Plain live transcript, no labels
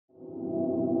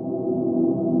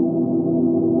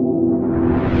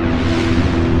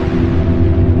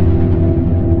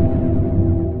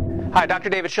Hi, Dr.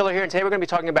 David Schiller here, and today we're going to be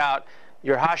talking about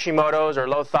your Hashimoto's or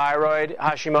low thyroid,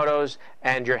 Hashimoto's,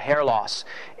 and your hair loss.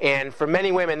 And for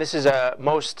many women, this is the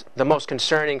most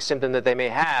concerning symptom that they may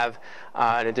have,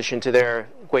 in addition to their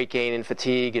weight gain and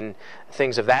fatigue and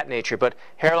things of that nature. But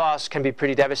hair loss can be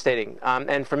pretty devastating.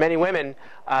 And for many women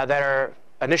that are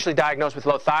initially diagnosed with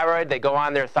low thyroid, they go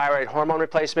on their thyroid hormone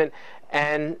replacement,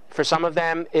 and for some of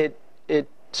them, it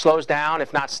slows down,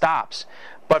 if not stops.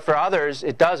 But for others,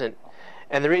 it doesn't.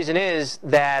 And the reason is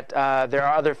that there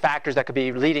are other factors that could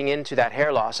be leading into that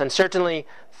hair loss. And certainly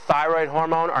thyroid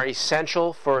hormone are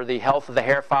essential for the health of the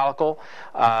hair follicle.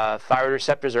 Thyroid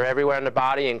receptors are everywhere in the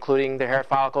body, including the hair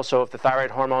follicle. So if the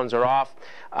thyroid hormones are off,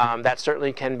 that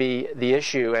certainly can be the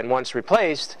issue. And once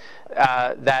replaced,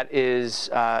 that is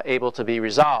able to be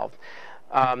resolved.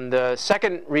 The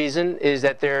second reason is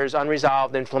that there's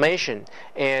unresolved inflammation.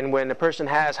 And when a person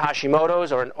has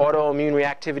Hashimoto's or an autoimmune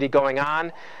reactivity going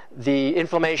on, the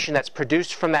inflammation that's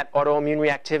produced from that autoimmune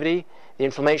reactivity, the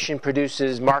inflammation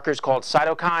produces markers called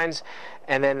cytokines,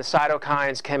 and then the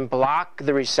cytokines can block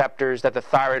the receptors that the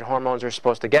thyroid hormones are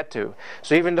supposed to get to.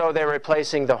 So even though they're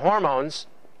replacing the hormones,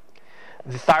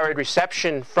 the thyroid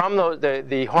reception from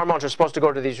the hormones are supposed to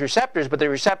go to these receptors, but the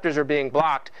receptors are being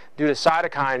blocked due to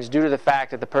cytokines, due to the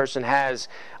fact that the person has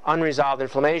unresolved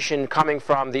inflammation coming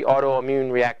from the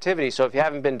autoimmune reactivity. So if you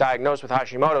haven't been diagnosed with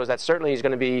Hashimoto's, that certainly is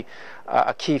going to be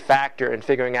a key factor in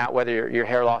figuring out whether your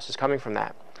hair loss is coming from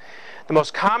that. The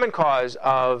most common cause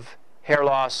of hair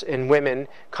loss in women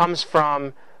comes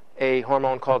from a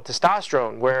hormone called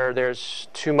testosterone, where there's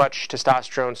too much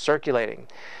testosterone circulating.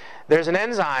 There's an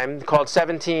enzyme called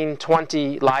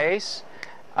 1720 lyase.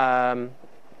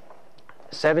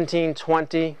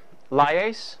 1720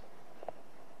 lyase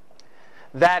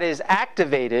that is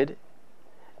activated,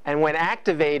 and when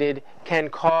activated can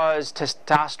cause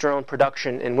testosterone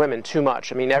production in women too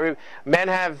much. I mean, men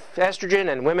have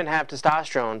estrogen and women have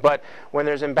testosterone, but when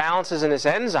there's imbalances in this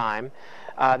enzyme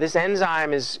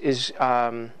is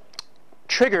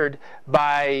triggered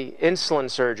by insulin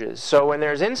surges. So when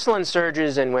there's insulin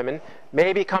surges in women,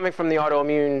 maybe coming from the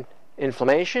autoimmune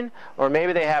inflammation, or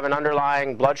maybe they have an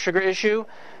underlying blood sugar issue,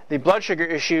 the blood sugar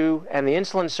issue and the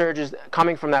insulin surges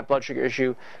coming from that blood sugar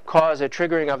issue cause a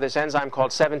triggering of this enzyme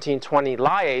called 1720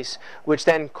 lyase, which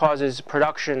then causes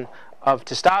production of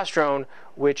testosterone,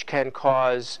 which can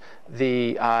cause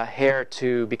the hair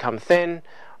to become thin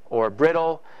or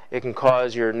brittle. It can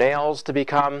cause your nails to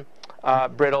become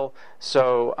brittle.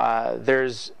 So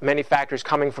there's many factors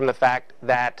coming from the fact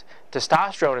that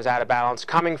testosterone is out of balance,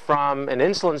 coming from an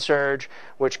insulin surge,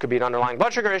 which could be an underlying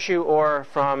blood sugar issue, or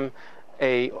from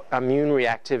an immune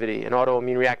reactivity, an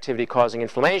autoimmune reactivity causing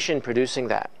inflammation, producing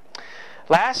that.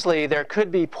 Lastly, there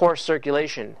could be poor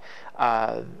circulation.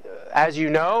 As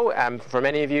you know, for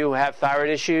many of you who have thyroid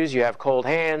issues, you have cold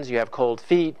hands, you have cold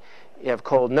feet, you have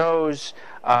cold nose,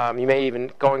 you may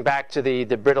even, going back to the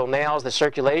brittle nails, the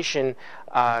circulation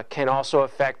can also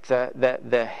affect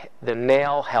the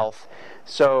nail health.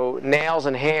 So nails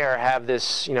and hair have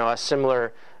this, a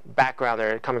similar background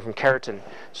there, coming from keratin.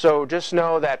 So just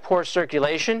know that poor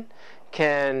circulation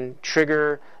can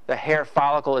trigger the hair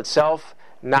follicle itself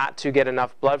not to get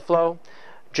enough blood flow.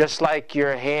 Just like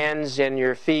your hands and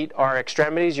your feet are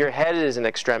extremities, your head is an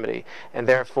extremity. And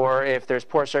therefore, if there's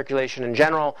poor circulation in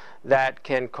general, that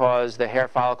can cause the hair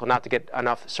follicle not to get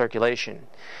enough circulation.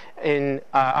 In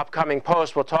upcoming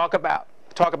posts, we'll talk about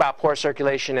poor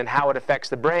circulation and how it affects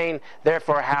the brain,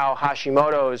 therefore how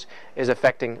Hashimoto's is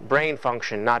affecting brain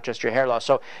function, not just your hair loss.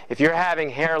 So if you're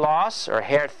having hair loss or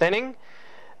hair thinning,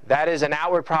 that is an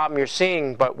outward problem you're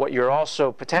seeing, but what you're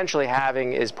also potentially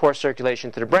having is poor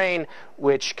circulation to the brain,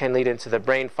 which can lead into the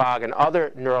brain fog and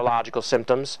other neurological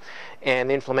symptoms. And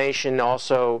the inflammation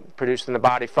also produced in the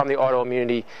body from the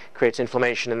autoimmunity creates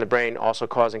inflammation in the brain, also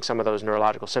causing some of those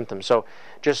neurological symptoms. So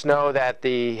just know that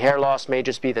the hair loss may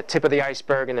just be the tip of the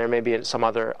iceberg, and there may be some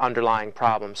other underlying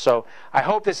problems. So I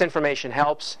hope this information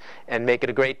helps, and make it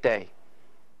a great day.